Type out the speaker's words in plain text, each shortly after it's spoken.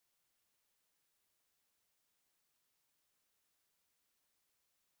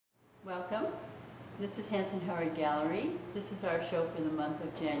Welcome. This is Hanson Howard Gallery. This is our show for the month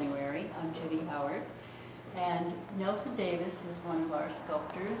of January. I'm Judy Howard. And Nelson Davis is one of our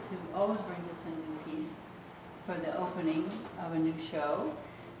sculptors who always brings us a new piece for the opening of a new show.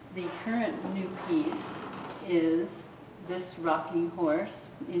 The current new piece is this rocking horse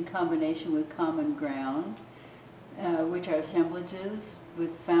in combination with common ground, which are assemblages with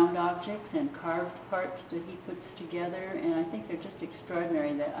found objects and carved parts that he puts together, and I think they're just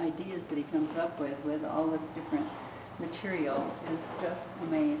extraordinary. The ideas that he comes up with all this different material is just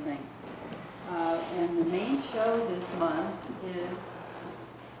amazing. And the main show this month is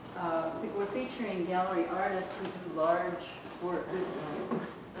we're featuring gallery artists who do large works,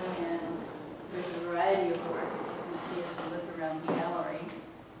 and there's a variety of work, as you can see as we look around the gallery.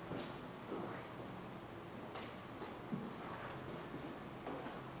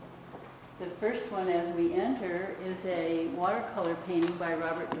 The first one as we enter is a watercolor painting by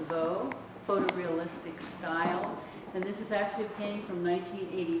Robert DeVoe, photorealistic style. And this is actually a painting from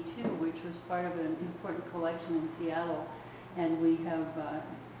 1982, which was part of an important collection in Seattle. And we have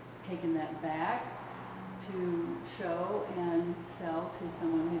taken that back to show and sell to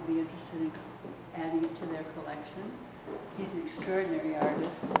someone who'd be interested in adding it to their collection. He's an extraordinary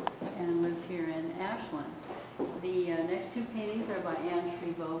artist and lives here in Ashland. The next two paintings are by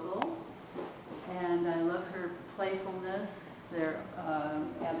Schreivogl. And I love her playfulness. They're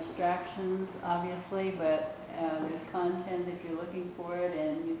abstractions, obviously, but there's content if you're looking for it,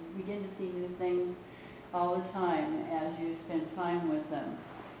 and you begin to see new things all the time as you spend time with them.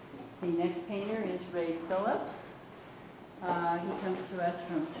 The next painter is Phillips. He comes to us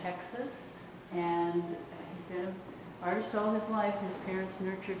from Texas, and he's been an artist all his life. His parents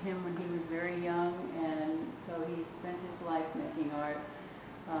nurtured him when he was very young, and so he spent his life making art.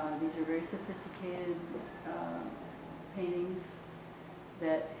 These are very sophisticated paintings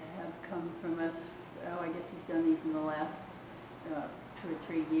that have come from us. I guess he's done these in the last 2 or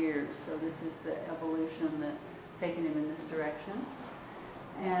 3 years. So this is the evolution that's taken him in this direction.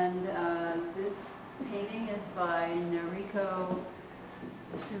 And this painting is by Noriko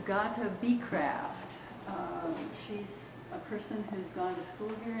Sugati Becraft. She's a person who's gone to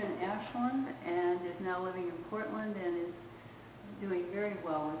school here in Ashland and is now living in Portland and is doing very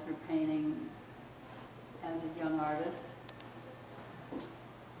well with her painting as a young artist.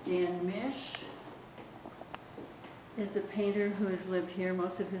 Dan Mish is a painter who has lived here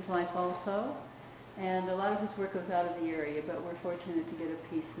most of his life also, and a lot of his work goes out of the area, but we're fortunate to get a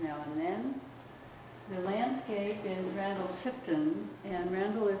piece now and then. The landscape is Randall Tipton, and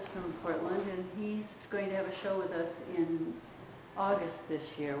Randall is from Portland, and he's going to have a show with us in August this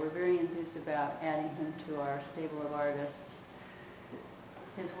year. We're very enthused about adding him to our stable of artists.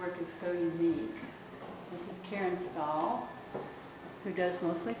 His work is so unique. This is Karen Staal, who does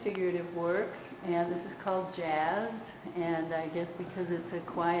mostly figurative work, and this is called Jazzed, and I guess because it's a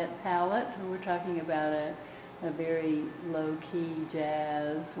quiet palette, we're talking about a very low-key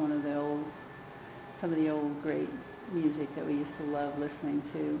jazz, some of the old great music that we used to love listening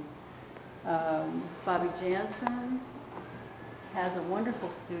to. Bobby Jansen has a wonderful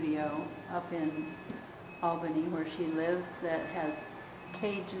studio up in Albany where she lives that has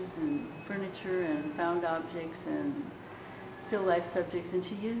cages and furniture and found objects and still life subjects, and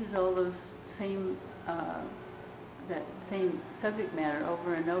she uses all those that same subject matter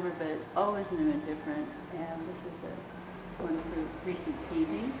over and over, but it's always new and different. And this is one of her recent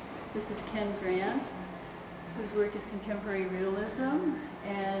paintings. This is Ken Grant, whose work is contemporary realism,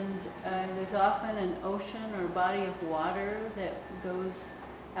 and there's often an ocean or body of water that goes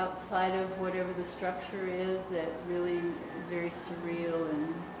outside of whatever the structure is that really is very surreal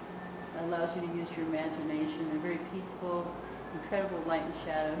and allows you to use your imagination. They're very peaceful, incredible light and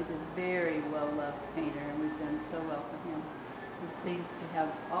shadow. He's a very well-loved painter, and we've done so well for him. We're pleased to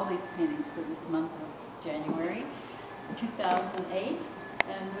have all these paintings for this month of January 2008,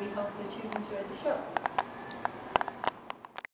 and we hope that you enjoy the show.